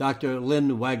 Dr.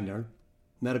 Lynn Wagner,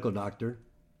 medical doctor,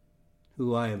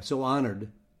 who I am so honored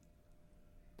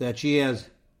that she has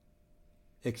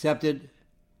accepted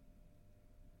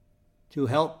to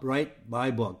help write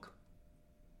my book,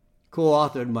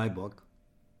 co-authored my book,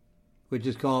 which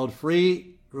is called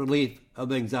Free Relief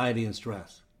of Anxiety and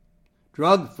Stress.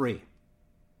 Drug-free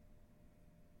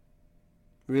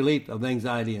relief of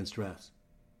anxiety and stress.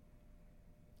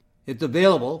 It's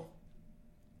available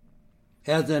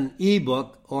as an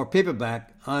ebook or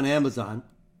paperback on Amazon.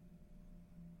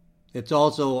 It's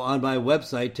also on my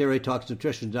website,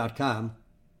 terrytalksnutrition.com.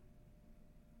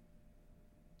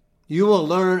 You will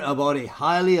learn about a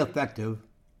highly effective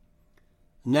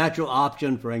natural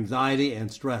option for anxiety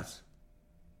and stress.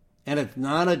 And it's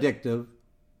non-addictive,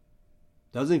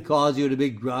 doesn't cause you to be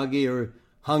groggy or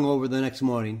hungover the next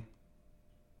morning.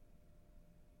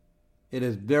 It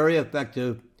is very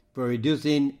effective for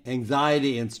reducing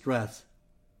anxiety and stress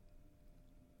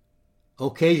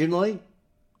occasionally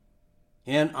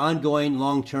and ongoing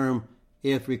long-term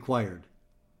if required.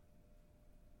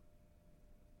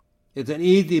 It's an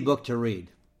easy book to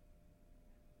read.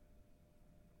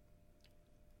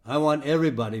 I want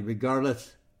everybody,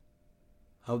 regardless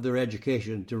of their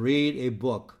education, to read a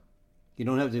book. You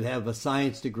don't have to have a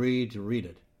science degree to read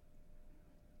it.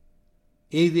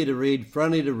 Easy to read,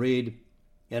 friendly to read,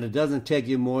 and it doesn't take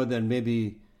you more than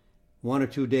maybe 1 or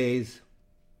 2 days.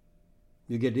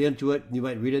 You get into it, you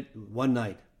might read it one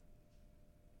night.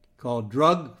 Called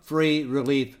Drug-Free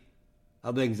Relief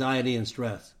of Anxiety and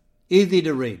Stress. Easy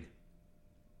to read.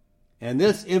 And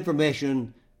this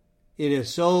information, it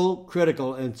is so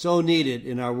critical and so needed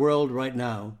in our world right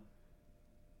now.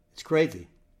 It's crazy.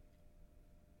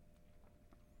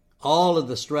 All of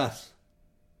the stress.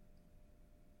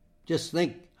 Just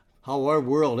think how our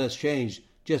world has changed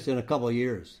just in a couple of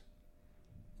years.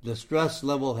 The stress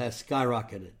level has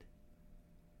skyrocketed.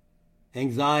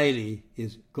 Anxiety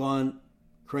is gone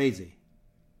crazy.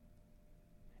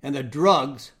 And the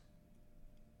drugs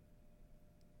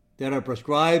that are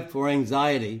prescribed for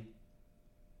anxiety,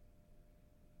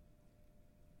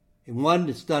 in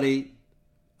one study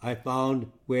I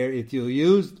found where if you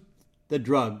use the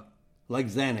drug like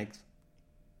Xanax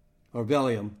or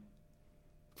Valium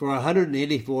for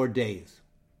 184 days,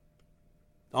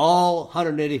 all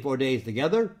 184 days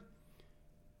together,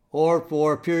 or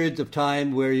for periods of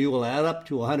time where you will add up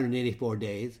to 184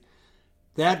 days,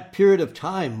 that period of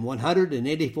time,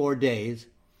 184 days,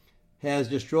 has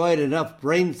destroyed enough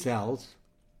brain cells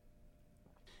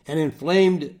and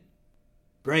inflamed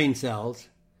brain cells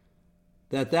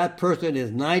that person has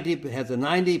a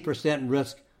 90%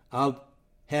 risk of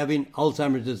having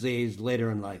Alzheimer's disease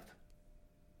later in life.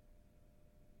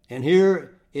 And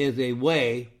here is a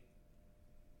way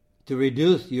to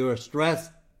reduce your stress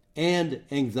and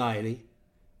anxiety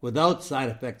without side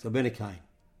effects of any kind.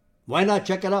 Why not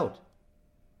check it out?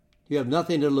 You have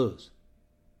nothing to lose.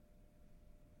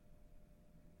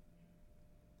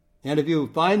 And if you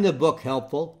find the book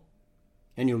helpful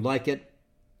and you like it,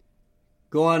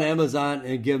 go on Amazon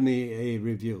and give me a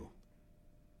review.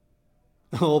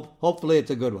 Hopefully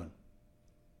it's a good one.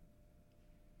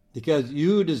 Because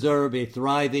you deserve a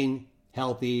thriving,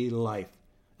 healthy life.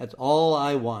 That's all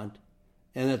I want,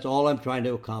 and that's all I'm trying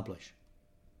to accomplish.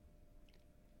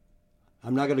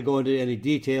 I'm not going to go into any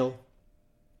detail,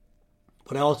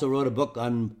 but I also wrote a book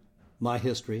on my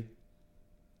history. In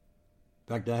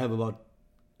fact, I have about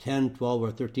 10, 12,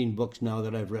 or 13 books now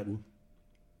that I've written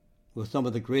with some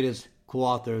of the greatest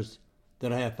co-authors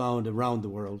that I have found around the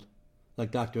world,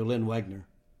 like Dr. Lynn Wagner.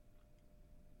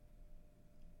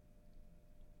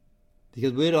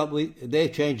 Because they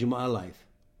changed my life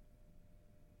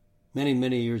many,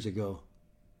 many years ago.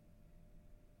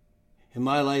 And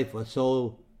my life was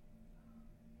so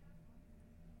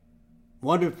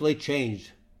wonderfully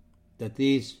changed that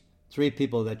these 3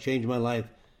 people that changed my life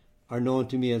are known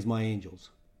to me as my angels.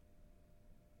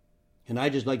 And I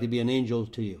just like to be an angel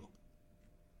to you.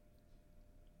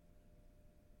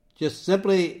 Just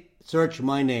simply search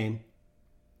my name,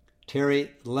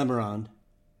 Terry Lemerond,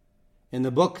 in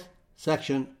the book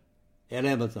section at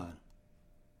Amazon.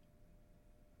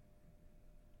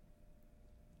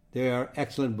 They are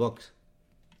excellent books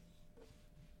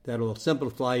that will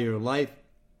simplify your life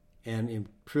and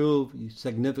improve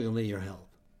significantly your health.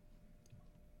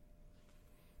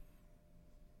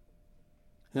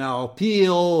 Now,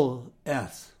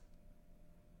 POS.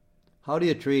 How do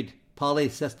you treat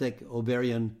polycystic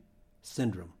ovarian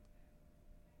syndrome?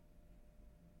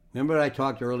 Remember I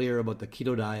talked earlier about the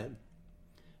keto diet?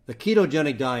 The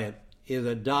ketogenic diet is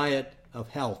a diet of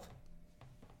health.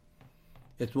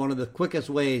 It's one of the quickest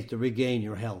ways to regain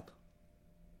your health.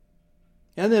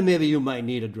 And then maybe you might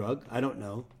need a drug. I don't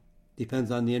know. Depends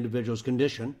on the individual's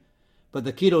condition. But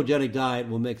the ketogenic diet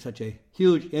will make such a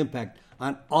huge impact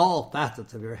on all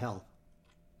facets of your health.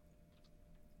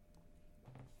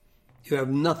 You have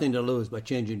nothing to lose by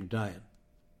changing your diet.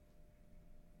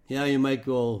 Yeah, you might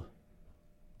go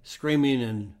screaming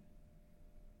and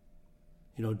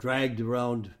dragged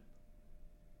around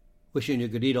wishing you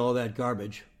could eat all that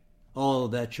garbage. Oh,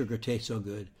 that sugar tastes so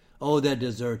good. Oh, that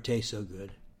dessert tastes so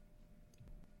good.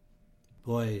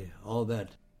 Boy, all that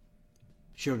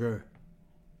sugar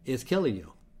is killing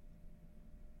you.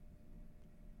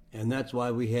 And that's why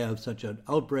we have such an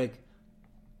outbreak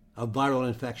of viral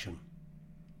infection.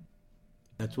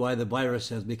 That's why the virus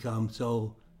has become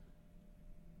so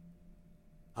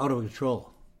out of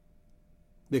control.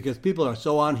 Because people are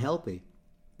so unhealthy.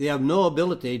 They have no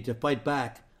ability to fight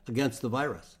back against the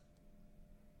virus.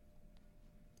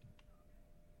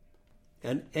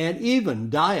 And even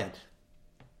diet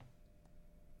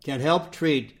can help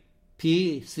treat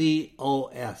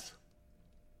PCOS,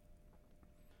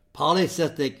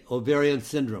 polycystic ovarian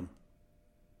syndrome,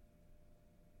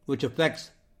 which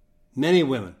affects many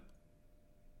women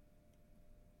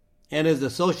and is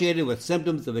associated with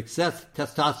symptoms of excess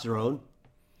testosterone,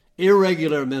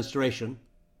 irregular menstruation,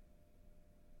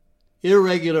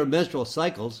 irregular menstrual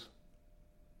cycles,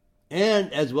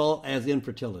 and as well as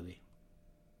infertility,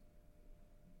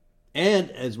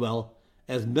 and as well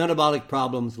as metabolic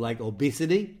problems like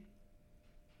obesity,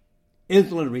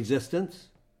 insulin resistance,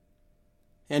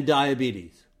 and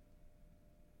diabetes.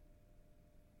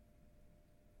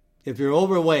 If you're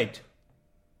overweight,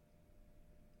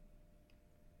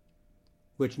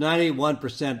 which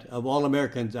 91% of all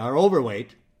Americans are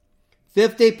overweight,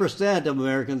 50% of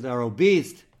Americans are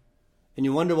obese, and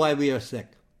you wonder why we are sick.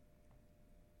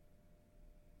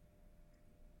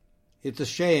 It's a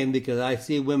shame because I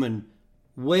see women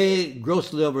way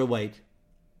grossly overweight,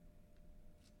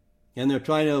 and they're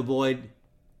trying to avoid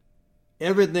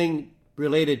everything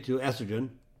related to estrogen.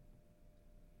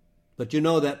 But you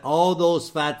know that all those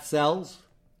fat cells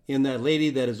in that lady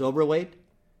that is overweight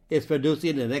is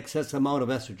producing an excess amount of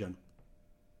estrogen.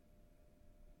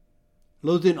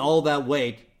 Losing all that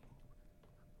weight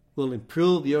will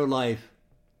improve your life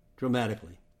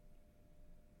dramatically.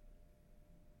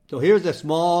 So here's a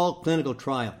small clinical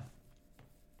trial.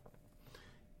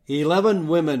 11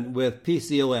 women with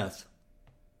PCOS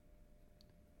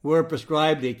were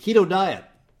prescribed a keto diet.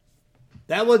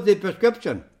 That was the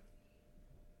prescription,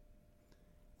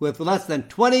 with less than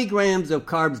 20 grams of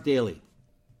carbs daily.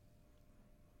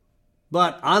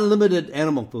 But unlimited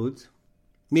animal foods,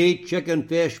 meat, chicken,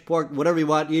 fish, pork, whatever you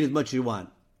want, eat as much as you want.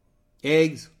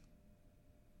 Eggs,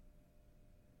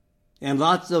 and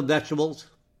lots of vegetables,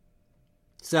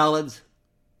 salads.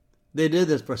 They did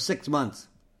this for 6 months.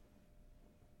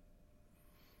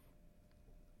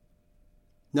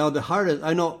 Now the hardest,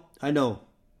 I know,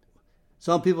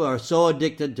 Some people are so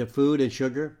addicted to food and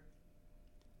sugar,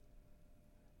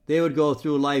 they would go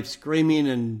through life screaming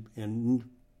and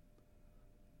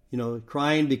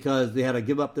crying because they had to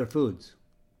give up their foods.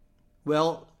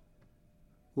 Well,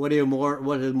 what is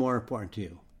more important to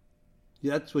you?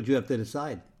 That's what you have to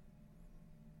decide.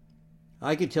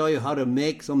 I can tell you how to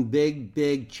make some big,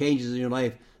 big changes in your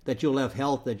life that you'll have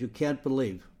health that you can't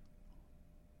believe.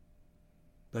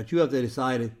 But you have to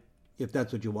decide if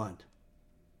that's what you want.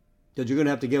 Because you're going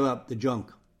to have to give up the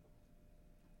junk.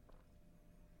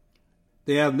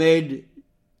 They have made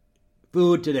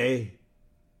food today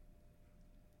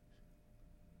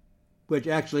which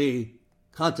actually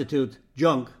constitutes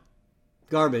junk,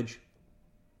 garbage,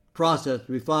 processed,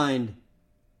 refined,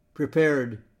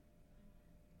 prepared,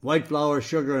 white flour,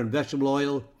 sugar, and vegetable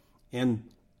oil, and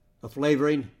a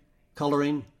flavoring,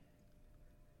 coloring,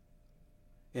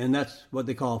 and that's what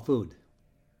they call food.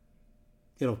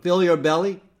 It'll fill your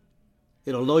belly,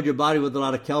 it'll load your body with a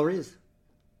lot of calories,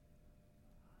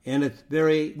 and it's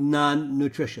very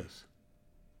non-nutritious.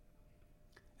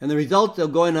 And the results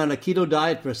of going on a keto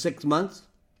diet for 6 months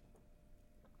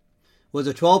was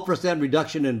a 12%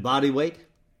 reduction in body weight.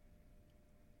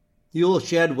 You will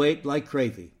shed weight like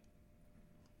crazy.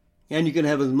 And you can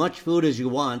have as much food as you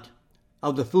want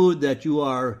of the food that you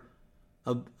are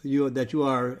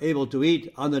able to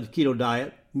eat on the keto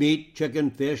diet: meat, chicken,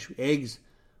 fish, eggs,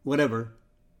 whatever,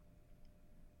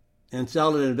 and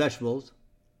salad and vegetables.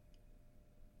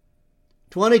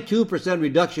 22%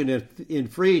 reduction in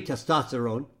free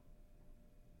testosterone.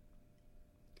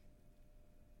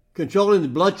 Controlling the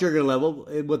blood sugar level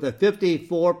with a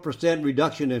 54%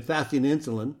 reduction in fasting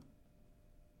insulin.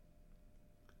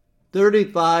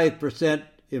 35%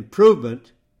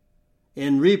 improvement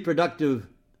in reproductive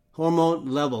hormone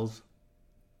levels.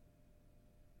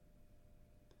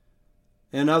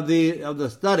 And of the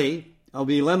study of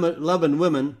 11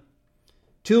 women,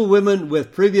 2 women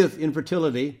with previous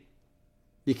infertility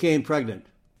became pregnant.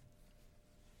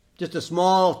 Just a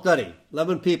small study,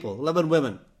 11 people, 11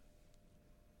 women.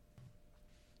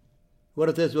 What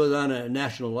if this was on a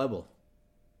national level?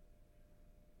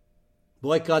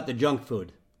 Boycott the junk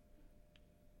food.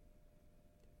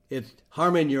 It's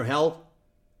harming your health,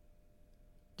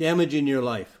 damaging your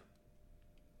life,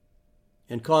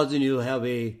 and causing you to have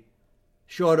a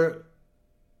shorter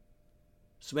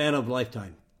span of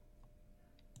lifetime.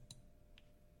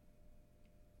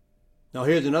 Now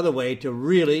here's another way to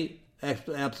really,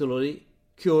 absolutely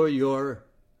cure your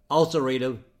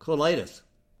ulcerative colitis.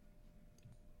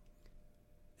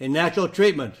 A natural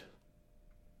treatment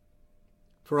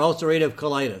for ulcerative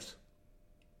colitis.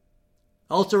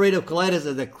 Ulcerative colitis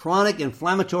is a chronic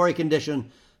inflammatory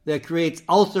condition that creates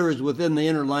ulcers within the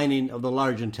inner lining of the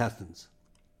large intestines.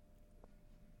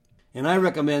 And I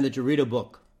recommend that you read a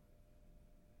book,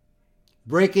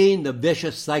 Breaking the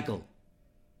Vicious Cycle,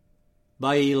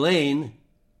 by Elaine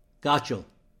Gottschall.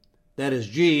 That is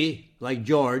G like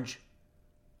George,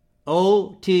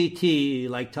 O-T-T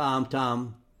like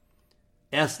Tom,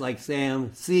 S like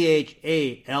Sam,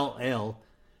 C-H-A-L-L.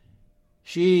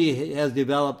 She has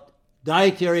developed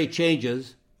dietary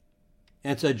changes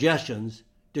and suggestions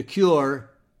to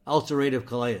cure ulcerative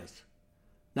colitis.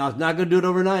 Now, it's not going to do it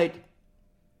overnight,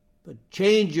 but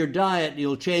change your diet and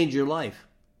you'll change your life.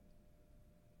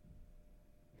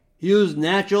 Use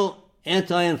natural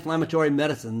anti-inflammatory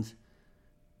medicines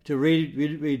to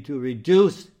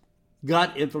reduce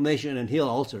gut inflammation and heal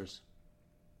ulcers.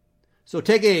 So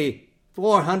take a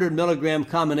 400 milligram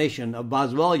combination of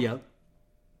boswellia,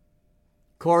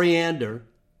 coriander,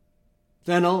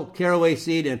 fennel, caraway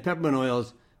seed, and peppermint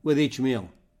oils with each meal.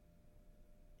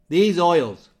 These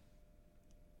oils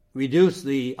reduce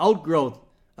the outgrowth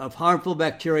of harmful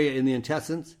bacteria in the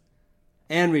intestines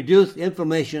and reduce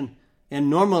inflammation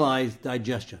and normalize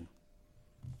digestion.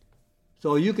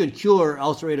 So you can cure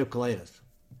ulcerative colitis.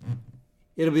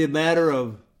 It'll be a matter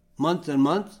of months and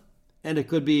months, and it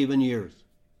could be even years.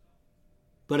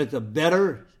 But it's a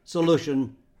better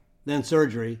solution than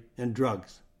surgery and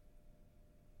drugs.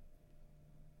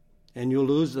 And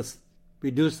you'll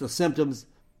reduce the symptoms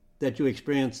that you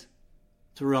experience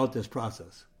throughout this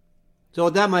process. So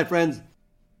with that, my friends,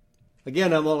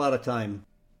 again, I'm all out of time.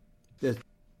 This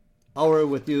hour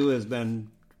with you has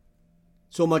been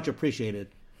so much appreciated.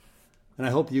 And I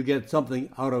hope you get something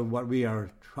out of what we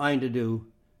are trying to do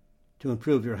to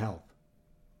improve your health.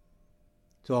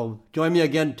 So join me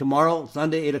again tomorrow,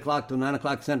 Sunday, 8 o'clock to 9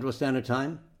 o'clock Central Standard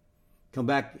Time. Come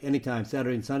back anytime,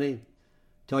 Saturday and Sunday.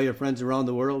 Tell your friends around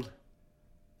the world.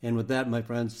 And with that, my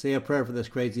friends, say a prayer for this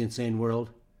crazy, insane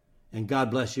world. And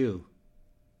God bless you.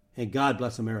 And God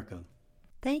bless America.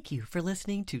 Thank you for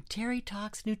listening to Terry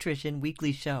Talks Nutrition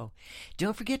Weekly Show.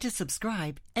 Don't forget to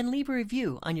subscribe and leave a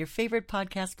review on your favorite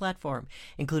podcast platform,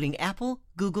 including Apple,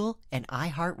 Google, and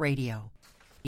iHeartRadio.